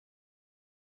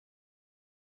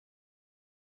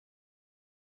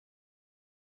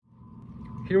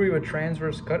Here we have a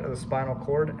transverse cut of the spinal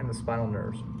cord and the spinal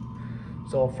nerves.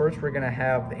 So first we're going to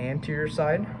have the anterior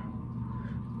side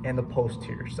and the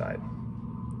posterior side.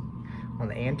 On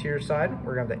the anterior side,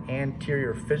 we're going to have the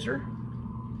anterior fissure.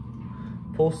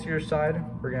 Posterior side,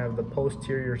 we're going to have the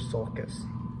posterior sulcus.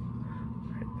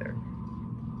 Right there.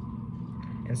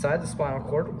 Inside the spinal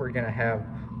cord, we're going to have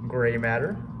gray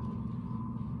matter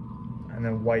and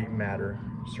then white matter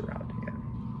surrounding it.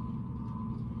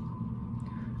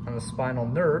 On the spinal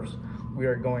nerves, we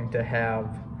are going to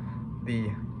have the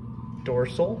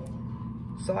dorsal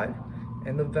side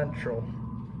and the ventral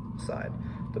side.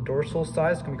 The dorsal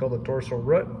side is going to be called the dorsal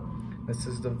root. This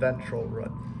is the ventral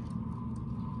root.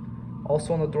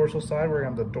 Also on the dorsal side, we're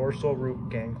going to have the dorsal root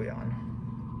ganglion.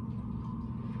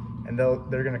 And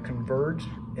they're going to converge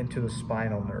into the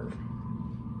spinal nerve.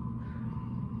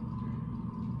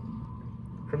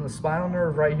 From the spinal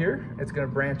nerve right here, it's going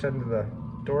to branch into the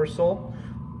dorsal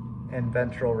and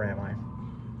ventral rami.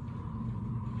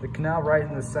 The canal right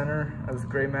in the center of this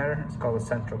gray matter is called the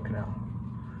central canal.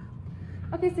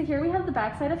 Okay, so here we have the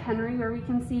backside of Henry where we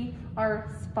can see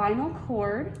our spinal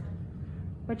cord,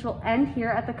 which will end here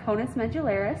at the conus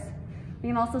medullaris. We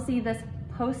can also see this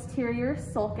posterior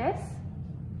sulcus.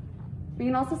 We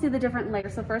can also see the different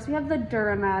layers. So first we have the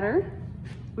dura mater,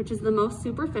 which is the most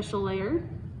superficial layer.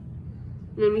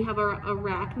 And then we have our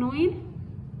arachnoid.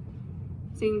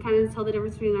 So you can kind of tell the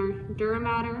difference between our dura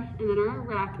mater and then our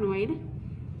arachnoid.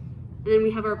 And then we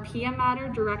have our pia mater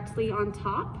directly on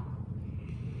top.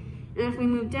 And if we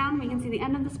move down, we can see the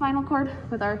end of the spinal cord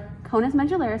with our conus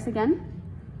medullaris again.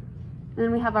 And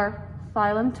then we have our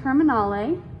filum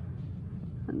terminale,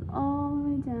 and all the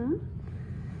way down.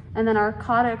 And then our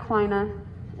cauda equina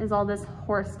is all this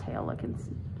horsetail looking.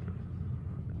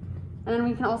 And then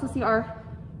we can also see our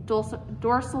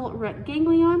dorsal root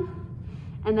ganglion,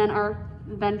 and then our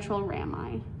ventral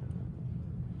rami.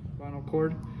 Spinal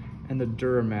cord and the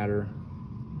dura mater.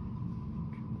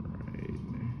 Right.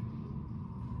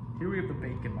 Here we have the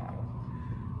Bacon model.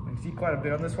 We can see quite a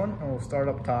bit on this one, and we'll start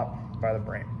up top by the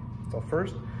brain. So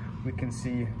first, we can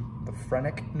see the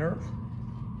phrenic nerve,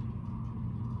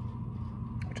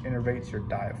 which innervates your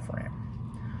diaphragm.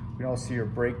 We can also see your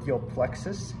brachial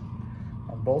plexus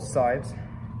on both sides,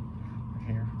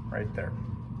 here, right there.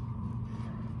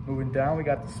 Moving down, we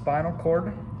got the spinal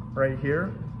cord right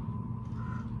here,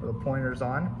 where the pointer's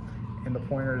on, and the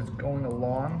pointer is going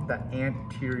along the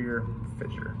anterior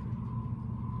fissure.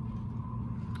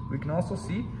 We can also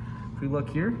see, if we look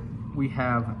here, we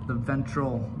have the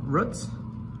ventral roots,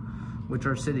 which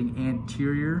are sitting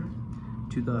anterior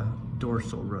to the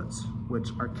dorsal roots,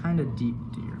 which are kind of deep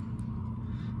here.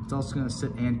 It's also going to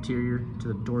sit anterior to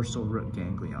the dorsal root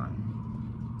ganglion,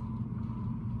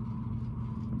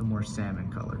 the more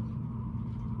salmon colored.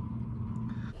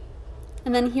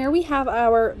 And then here we have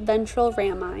our ventral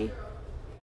rami.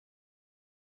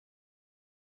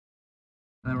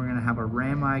 And then we're going to have a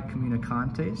rami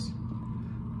communicantes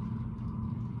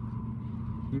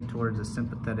towards the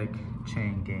sympathetic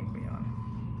chain ganglion.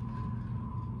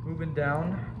 Moving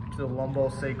down to the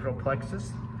lumbosacral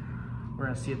plexus, we're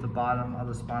going to see at the bottom of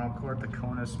the spinal cord the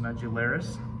conus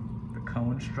medullaris, the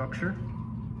cone structure.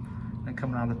 Then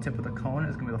coming on the tip of the cone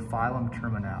is going to be the filum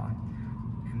terminale.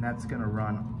 And that's going to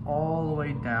run all the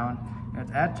way down. And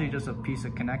it's actually just a piece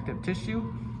of connective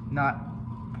tissue, not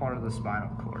part of the spinal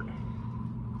cord.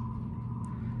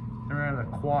 Then we're going to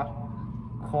have the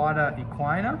cauda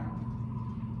equina,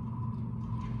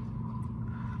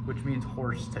 which means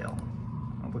horse tail.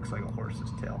 It looks like a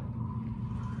horse's tail.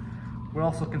 We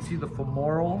also can see the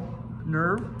femoral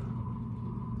nerve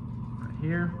right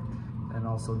here, and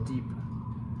also deep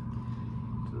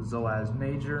to the psoas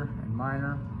major and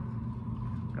minor.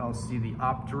 We can also see the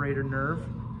obturator nerve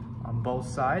on both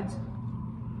sides.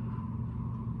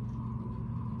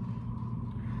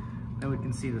 Then we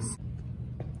can see this.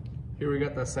 Here we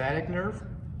got the sciatic nerve.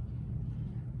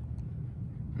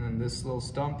 And this little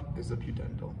stump is the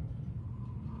pudendal.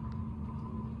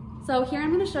 So here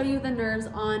I'm going to show you the nerves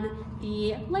on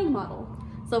the leg model.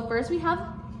 So first we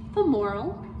have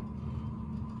femoral,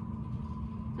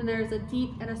 and there's a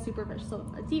deep and a superficial. So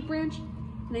a deep branch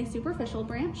and a superficial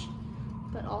branch,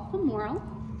 but all femoral.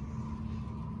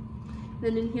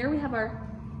 Then in here we have our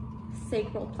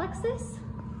sacral plexus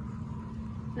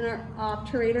and our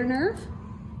obturator nerve,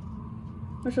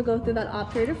 which will go through that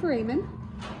obturator foramen.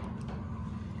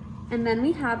 And then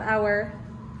we have our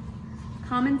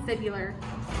common fibular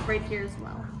right here as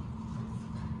well.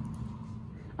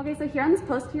 Okay, so here on this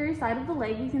posterior side of the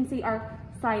leg, you can see our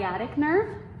sciatic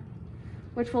nerve,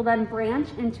 which will then branch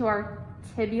into our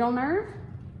tibial nerve.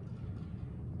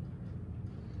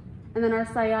 And then our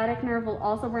sciatic nerve will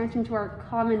also branch into our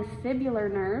common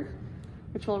fibular nerve,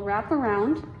 which will wrap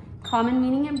around. Common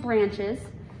meaning it branches.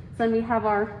 So then we have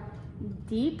our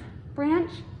deep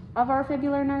branch of our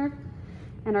fibular nerve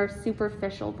and our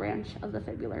superficial branch of the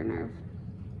fibular nerve.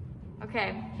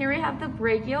 Okay, here we have the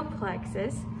brachial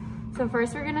plexus. So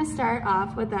first we're gonna start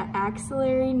off with that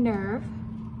axillary nerve,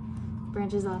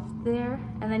 branches off there,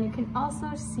 and then you can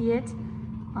also see it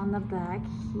on the back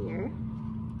here.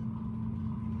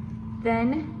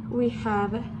 Then we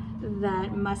have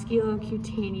that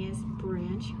musculocutaneous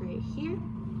branch right here,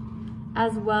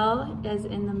 as well as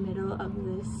in the middle of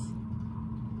this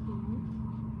here.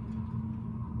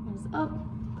 Goes up,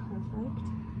 perfect.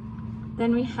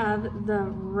 Then we have the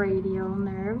radial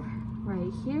nerve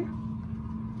right here.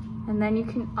 And then you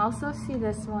can also see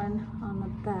this one on the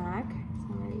back,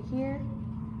 so right here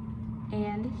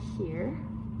and here.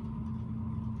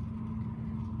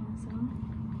 Awesome.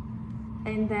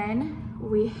 And then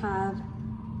we have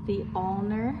the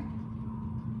ulnar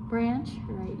branch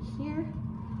right here.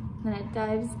 Then it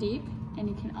dives deep, and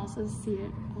you can also see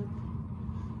it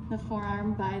up the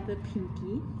forearm by the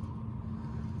pinky.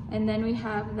 And then we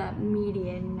have that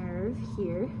median nerve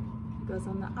here. It goes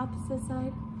on the opposite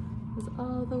side. Goes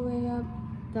all the way up,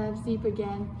 dives deep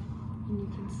again, and you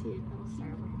can see it all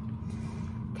start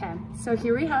working. Okay, so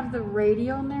here we have the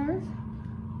radial nerve,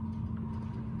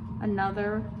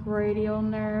 another radial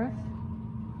nerve,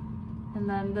 and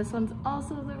then this one's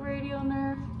also the radial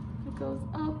nerve. It goes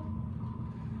up,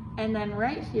 and then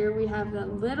right here we have the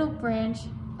little branch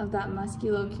of that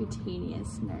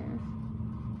musculocutaneous nerve.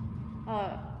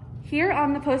 Here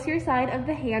on the posterior side of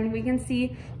the hand, we can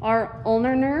see our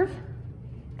ulnar nerve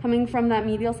coming from that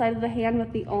medial side of the hand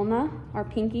with the ulna, our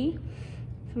pinky.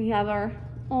 So we have our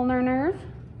ulnar nerve,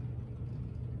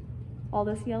 all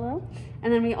this yellow.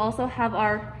 And then we also have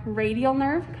our radial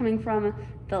nerve coming from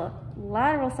the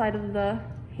lateral side of the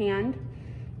hand,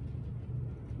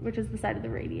 which is the side of the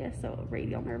radius, so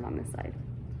radial nerve on this side.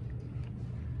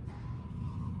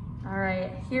 All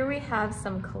right, here we have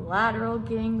some collateral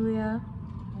ganglia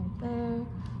right there.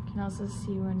 You can also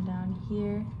see one down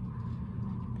here,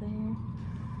 right there.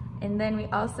 And then we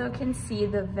also can see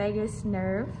the vagus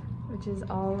nerve, which is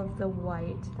all of the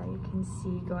white that you can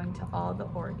see going to all the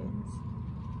organs.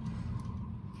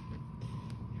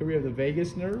 Here we have the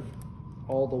vagus nerve,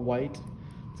 all the white.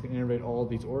 It's going to innervate all of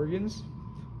these organs.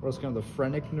 We're also going to have the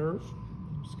phrenic nerve,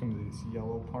 just going to this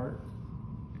yellow part,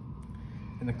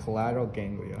 and the collateral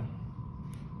ganglia,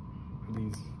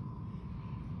 these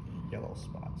yellow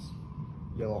spots,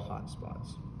 yellow hot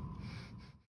spots.